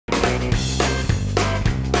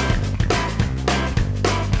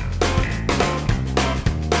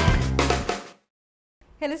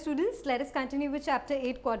Hello students, let us continue with chapter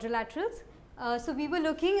 8 quadrilaterals. So we were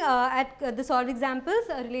looking at the solved examples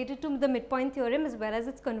related to the midpoint theorem as well as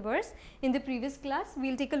its converse in the previous class.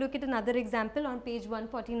 We will take a look at another example on page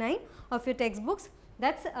 149 of your textbooks.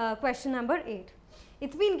 That is question number 8.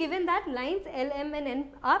 It has been given that lines L, M and N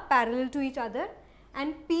are parallel to each other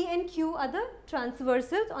and P and Q are the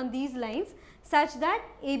transversals on these lines such that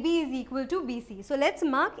AB is equal to BC. So let us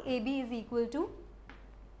mark AB is equal to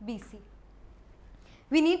BC.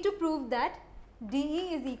 We need to prove that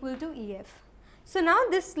DE is equal to EF. So now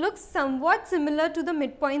this looks somewhat similar to the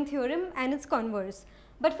midpoint theorem and its converse,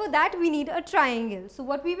 but for that we need a triangle. So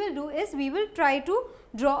what we will do is we will try to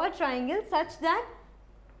draw a triangle such that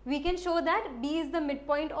we can show that B is the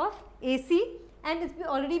midpoint of AC and it's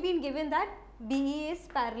already been given that BE is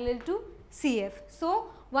parallel to CF.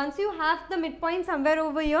 So once you have the midpoint somewhere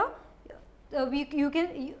over here,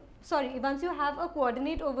 once you have a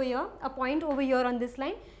coordinate over here, a point over here on this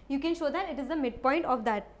line, you can show that it is the midpoint of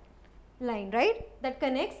that line, right, that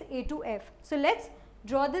connects A to F. So let us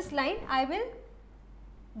draw this line. I will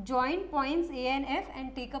join points A and F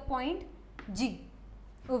and take a point G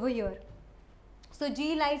over here. So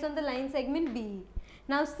G lies on the line segment BE.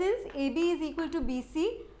 Now since AB is equal to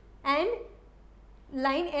BC and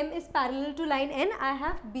line M is parallel to line N, I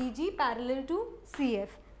have BG parallel to CF.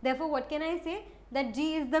 Therefore, what can I say? That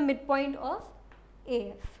G is the midpoint of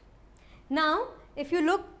AF. Now, if you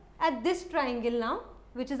look at this triangle now,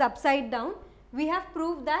 which is upside down, we have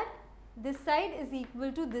proved that this side is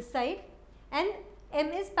equal to this side and M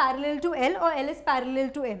is parallel to L or L is parallel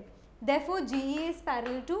to M. Therefore, GE is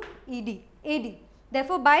parallel to AD.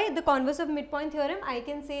 Therefore, by the converse of midpoint theorem, I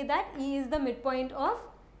can say that E is the midpoint of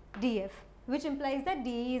DF, which implies that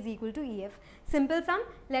DE is equal to EF. Simple sum,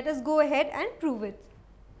 let us go ahead and prove it.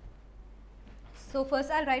 So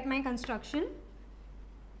first I will write my construction.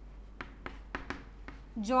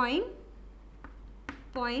 Join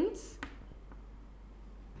points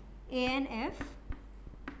A and F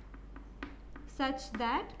such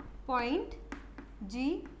that point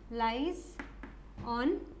G lies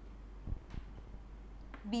on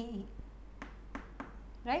BE,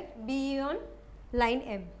 right, BE on line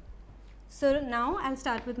M. So now I will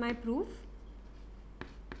start with my proof.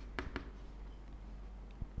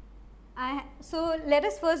 So let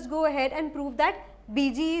us first go ahead and prove that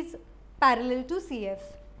BG is parallel to CF.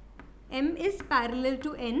 M is parallel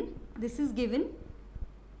to N, this is given.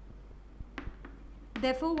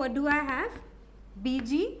 Therefore, what do I have?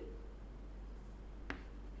 BG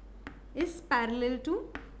is parallel to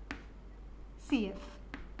CF.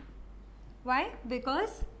 Why?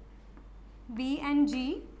 Because B and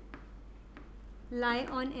G lie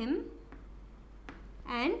on M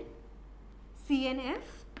and C and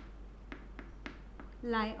F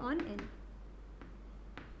lie on N,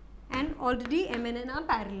 and already M and N are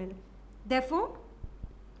parallel. Therefore,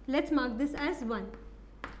 let us mark this as 1.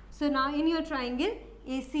 So now in your triangle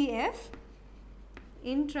ACF,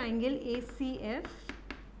 in triangle ACF,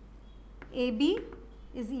 AB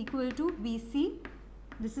is equal to BC,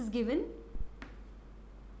 this is given,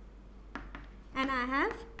 and I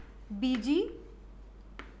have BG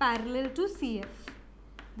parallel to CF,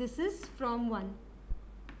 this is from 1.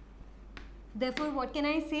 Therefore, what can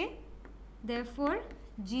I say? Therefore,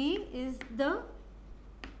 G is the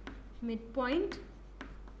midpoint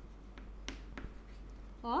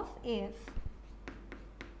of AF.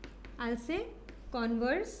 I will say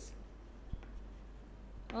converse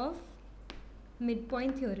of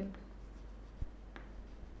midpoint theorem.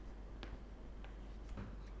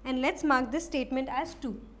 And let us mark this statement as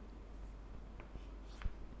 2.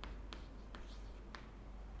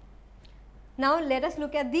 Now let us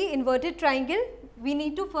look at the inverted triangle. We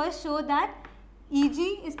need to first show that EG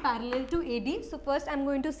is parallel to AD. So first I am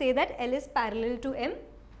going to say that L is parallel to M.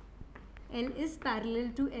 L is parallel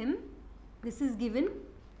to M. This is given.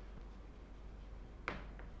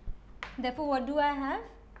 Therefore, what do I have?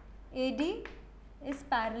 AD is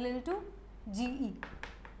parallel to GE.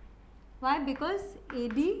 Why? Because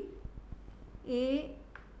AD, A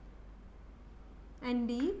and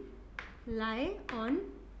D lie on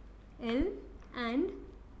L and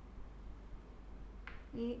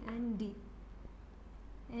A and D,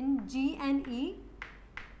 and G and E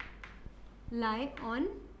lie on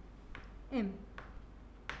M.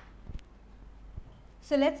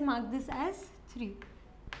 So let us mark this as 3.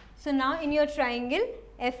 So now in your triangle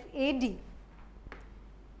FAD,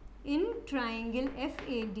 in triangle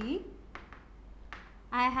FAD,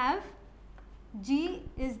 I have G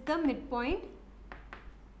is the midpoint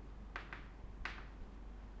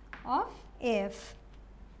of AF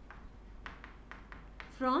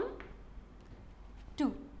from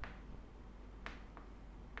 2.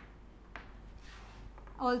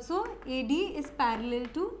 Also AD is parallel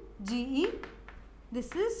to GE.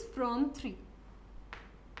 This is from 3.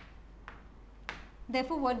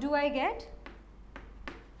 Therefore, what do I get?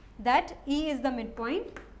 That E is the midpoint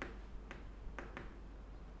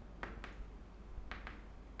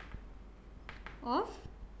of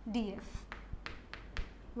DF.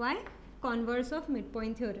 Why? Converse of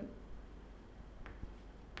midpoint theorem.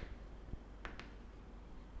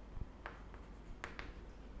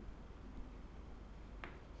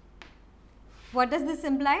 What does this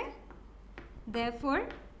imply? Therefore,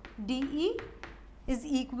 DE is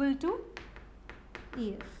equal to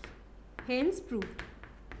EF. Hence proved.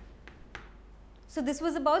 So this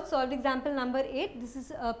was about solved example number 8. This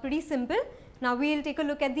is pretty simple. Now we will take a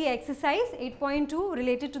look at the exercise 8.2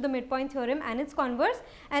 related to the midpoint theorem and its converse,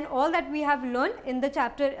 and all that we have learned in the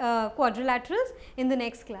chapter quadrilaterals in the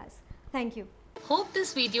next class. Thank you. Hope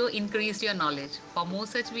this video increased your knowledge. For more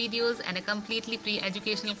such videos and a completely free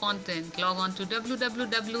educational content, log on to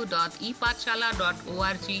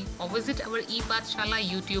www.epathshala.org or visit our ePathshala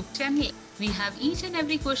YouTube channel. We have each and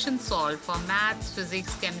every question solved for maths,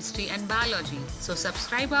 physics, chemistry and biology. So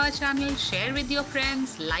subscribe our channel, share with your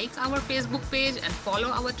friends, like our Facebook page and follow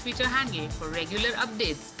our Twitter handle for regular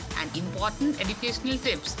updates and important educational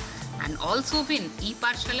tips, and also win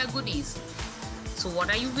ePathshala goodies. So what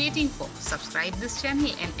are you waiting for? Subscribe this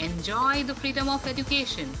channel and enjoy the freedom of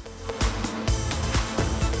education.